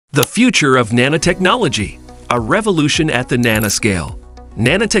The future of nanotechnology, a revolution at the nanoscale.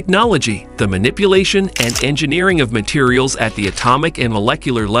 Nanotechnology, the manipulation and engineering of materials at the atomic and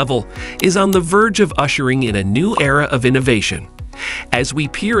molecular level, is on the verge of ushering in a new era of innovation. As we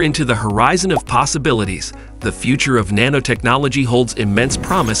peer into the horizon of possibilities, the future of nanotechnology holds immense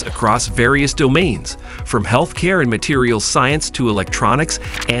promise across various domains, from healthcare and materials science to electronics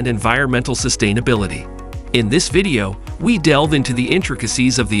and environmental sustainability. In this video, we delve into the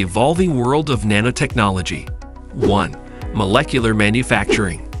intricacies of the evolving world of nanotechnology. 1. Molecular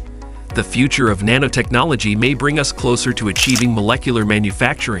manufacturing. The future of nanotechnology may bring us closer to achieving molecular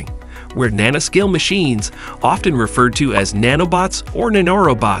manufacturing, where nanoscale machines, often referred to as nanobots or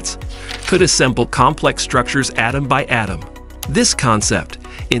nanorobots, could assemble complex structures atom by atom. This concept,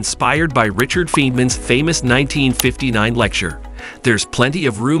 inspired by Richard Feynman's famous 1959 lecture, "There's plenty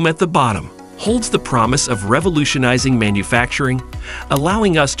of room at the bottom," holds the promise of revolutionizing manufacturing,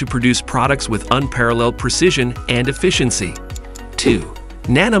 allowing us to produce products with unparalleled precision and efficiency. 2.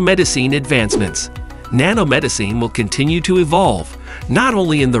 Nanomedicine advancements. Nanomedicine will continue to evolve, not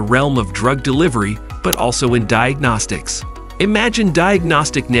only in the realm of drug delivery, but also in diagnostics. Imagine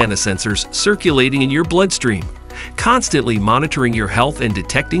diagnostic nanosensors circulating in your bloodstream, constantly monitoring your health and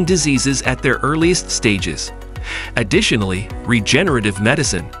detecting diseases at their earliest stages. Additionally, regenerative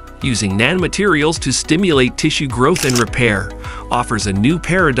medicine, using nanomaterials to stimulate tissue growth and repair, offers a new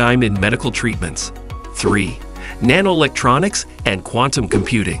paradigm in medical treatments. 3. Nanoelectronics and quantum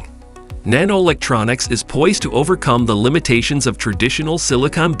computing. Nanoelectronics is poised to overcome the limitations of traditional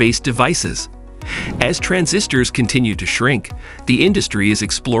silicon-based devices. As transistors continue to shrink, the industry is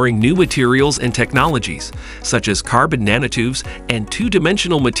exploring new materials and technologies, such as carbon nanotubes and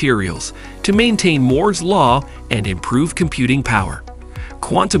two-dimensional materials, to maintain Moore's law and improve computing power.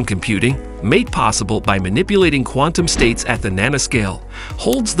 Quantum computing, made possible by manipulating quantum states at the nanoscale,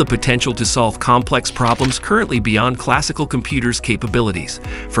 holds the potential to solve complex problems currently beyond classical computers' capabilities,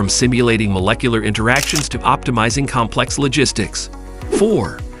 from simulating molecular interactions to optimizing complex logistics.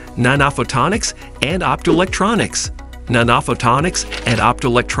 4. Nanophotonics and optoelectronics. Nanophotonics and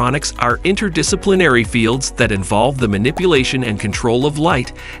optoelectronics are interdisciplinary fields that involve the manipulation and control of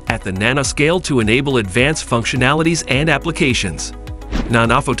light at the nanoscale to enable advanced functionalities and applications.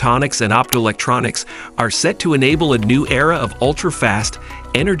 Nanophotonics and optoelectronics are set to enable a new era of ultra-fast,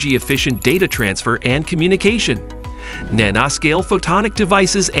 energy-efficient data transfer and communication. Nanoscale photonic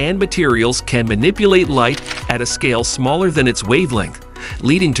devices and materials can manipulate light at a scale smaller than its wavelength,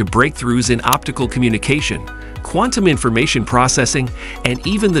 leading to breakthroughs in optical communication, quantum information processing, and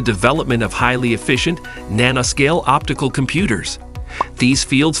even the development of highly efficient, nanoscale optical computers. These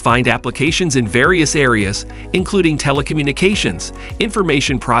fields find applications in various areas, including telecommunications,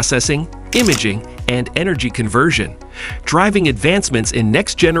 information processing, imaging, and energy conversion, driving advancements in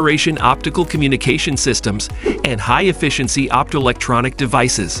next-generation optical communication systems and high-efficiency optoelectronic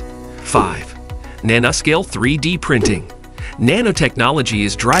devices. 5. Nanoscale 3D printing. Nanotechnology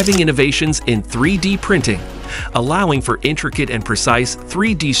is driving innovations in 3D printing, allowing for intricate and precise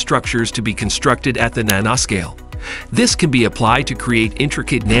 3D structures to be constructed at the nanoscale. This can be applied to create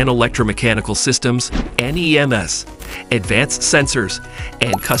intricate nanoelectromechanical systems, NEMS, advanced sensors,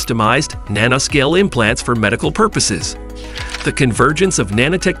 and customized nanoscale implants for medical purposes. The convergence of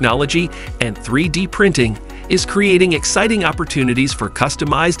nanotechnology and 3D printing is creating exciting opportunities for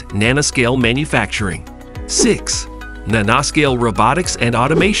customized nanoscale manufacturing. 6. Nanoscale robotics and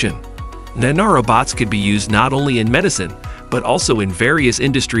automation. Nanorobots could be used not only in medicine, but also in various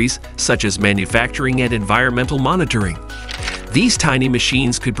industries such as manufacturing and environmental monitoring. These tiny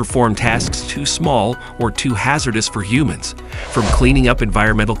machines could perform tasks too small or too hazardous for humans, from cleaning up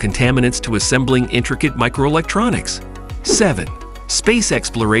environmental contaminants to assembling intricate microelectronics. 7. Space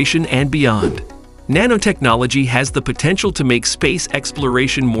exploration and beyond. Nanotechnology has the potential to make space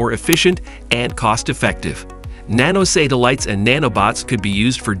exploration more efficient and cost-effective. Nanosatellites and nanobots could be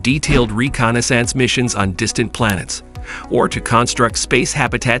used for detailed reconnaissance missions on distant planets, or to construct space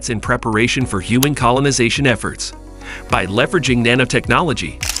habitats in preparation for human colonization efforts. By leveraging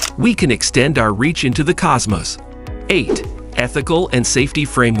nanotechnology, we can extend our reach into the cosmos. 8. Ethical and safety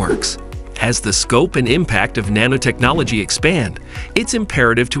frameworks. As the scope and impact of nanotechnology expand, it's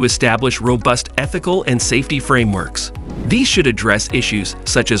imperative to establish robust ethical and safety frameworks. These should address issues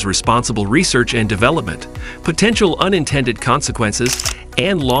such as responsible research and development, potential unintended consequences,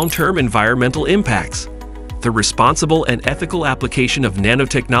 and long-term environmental impacts. The responsible and ethical application of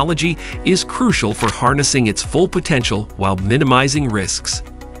nanotechnology is crucial for harnessing its full potential while minimizing risks.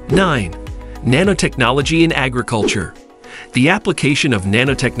 9. Nanotechnology in agriculture. The application of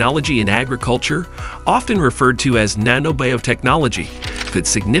nanotechnology in agriculture, often referred to as nanobiotechnology, could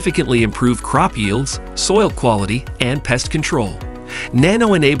significantly improve crop yields, soil quality, and pest control.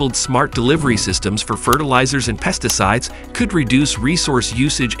 Nano-enabled smart delivery systems for fertilizers and pesticides could reduce resource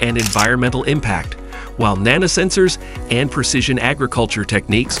usage and environmental impact, while nanosensors and precision agriculture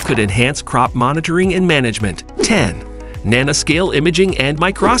techniques could enhance crop monitoring and management. 10. Nanoscale imaging and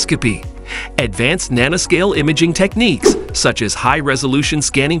microscopy. Advanced nanoscale imaging techniques, such as high-resolution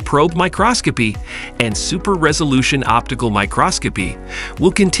scanning probe microscopy and super-resolution optical microscopy,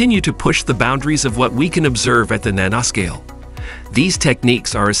 will continue to push the boundaries of what we can observe at the nanoscale. These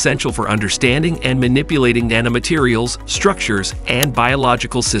techniques are essential for understanding and manipulating nanomaterials, structures, and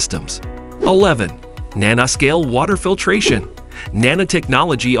biological systems. 11. Nanoscale water filtration.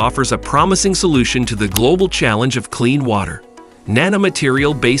 Nanotechnology offers a promising solution to the global challenge of clean water.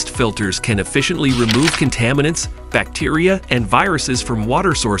 Nanomaterial-based filters can efficiently remove contaminants, bacteria, and viruses from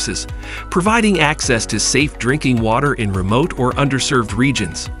water sources, providing access to safe drinking water in remote or underserved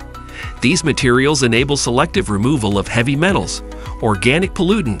regions. These materials enable selective removal of heavy metals, organic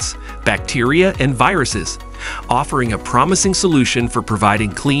pollutants, bacteria, and viruses, offering a promising solution for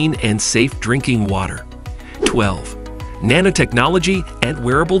providing clean and safe drinking water. 12. Nanotechnology and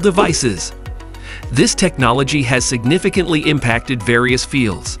wearable devices. This technology has significantly impacted various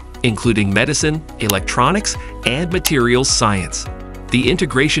fields, including medicine, electronics, and materials science. The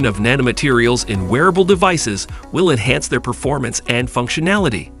integration of nanomaterials in wearable devices will enhance their performance and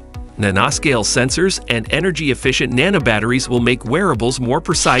functionality. Nanoscale sensors and energy-efficient nanobatteries will make wearables more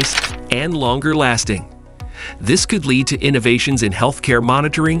precise and longer-lasting. This could lead to innovations in healthcare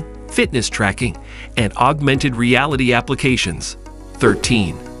monitoring, fitness tracking, and augmented reality applications.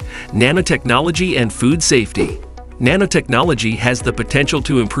 13. Nanotechnology and food safety. Nanotechnology has the potential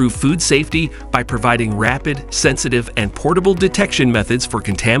to improve food safety by providing rapid, sensitive, and portable detection methods for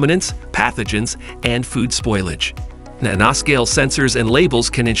contaminants, pathogens, and food spoilage. Nanoscale sensors and labels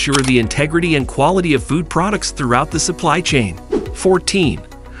can ensure the integrity and quality of food products throughout the supply chain. 14.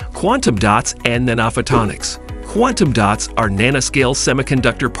 Quantum dots and nanophotonics. Quantum dots are nanoscale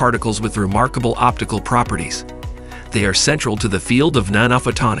semiconductor particles with remarkable optical properties. They are central to the field of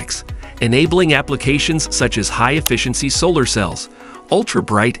nanophotonics, enabling applications such as high-efficiency solar cells,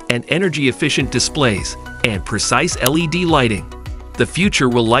 ultra-bright and energy-efficient displays, and precise LED lighting. The future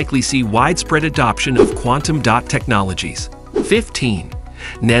will likely see widespread adoption of quantum dot technologies. 15.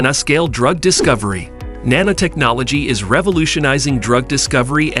 Nanoscale drug discovery. Nanotechnology is revolutionizing drug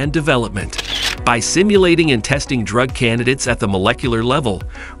discovery and development. By simulating and testing drug candidates at the molecular level,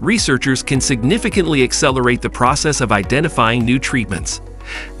 researchers can significantly accelerate the process of identifying new treatments.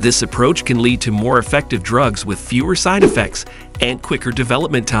 This approach can lead to more effective drugs with fewer side effects and quicker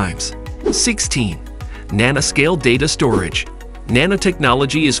development times. 16. Nanoscale data storage.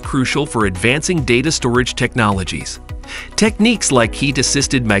 Nanotechnology is crucial for advancing data storage technologies. Techniques like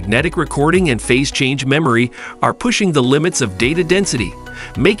heat-assisted magnetic recording and phase change memory are pushing the limits of data density,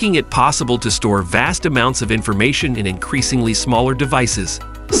 making it possible to store vast amounts of information in increasingly smaller devices.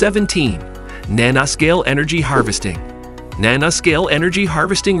 17. Nanoscale energy harvesting. Nanoscale energy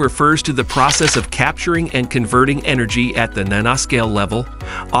harvesting refers to the process of capturing and converting energy at the nanoscale level,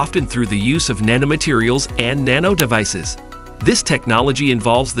 often through the use of nanomaterials and nano devices. This technology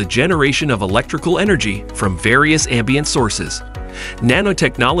involves the generation of electrical energy from various ambient sources.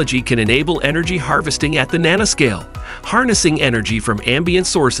 Nanotechnology can enable energy harvesting at the nanoscale, harnessing energy from ambient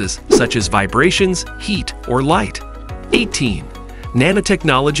sources such as vibrations, heat, or light. 18.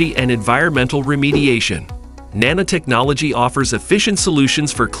 Nanotechnology and environmental remediation. Nanotechnology offers efficient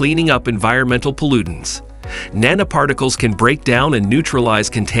solutions for cleaning up environmental pollutants. Nanoparticles can break down and neutralize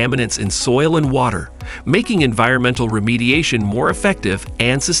contaminants in soil and water, making environmental remediation more effective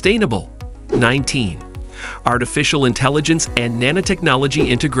and sustainable. 19. Artificial intelligence and nanotechnology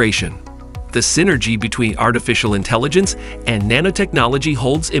integration. The synergy between artificial intelligence and nanotechnology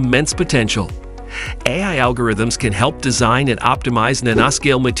holds immense potential. AI algorithms can help design and optimize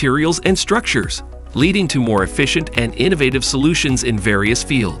nanoscale materials and structures, leading to more efficient and innovative solutions in various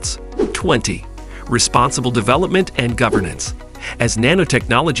fields. 20. Responsible development and governance. As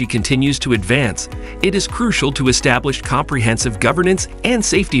nanotechnology continues to advance, it is crucial to establish comprehensive governance and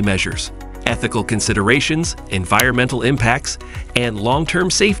safety measures. Ethical considerations, environmental impacts, and long-term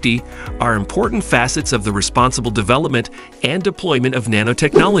safety are important facets of the responsible development and deployment of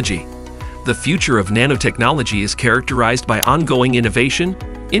nanotechnology. The future of nanotechnology is characterized by ongoing innovation,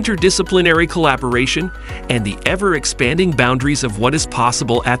 interdisciplinary collaboration, and the ever-expanding boundaries of what is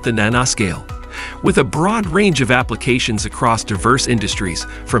possible at the nanoscale. With a broad range of applications across diverse industries,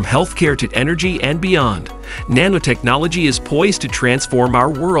 from healthcare to energy and beyond, nanotechnology is poised to transform our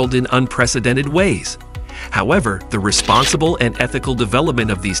world in unprecedented ways. However, the responsible and ethical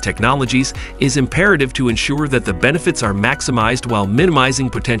development of these technologies is imperative to ensure that the benefits are maximized while minimizing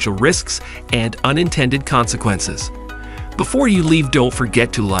potential risks and unintended consequences. Before you leave, don't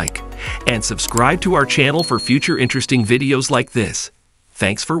forget to like and subscribe to our channel for future interesting videos like this.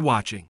 Thanks for watching.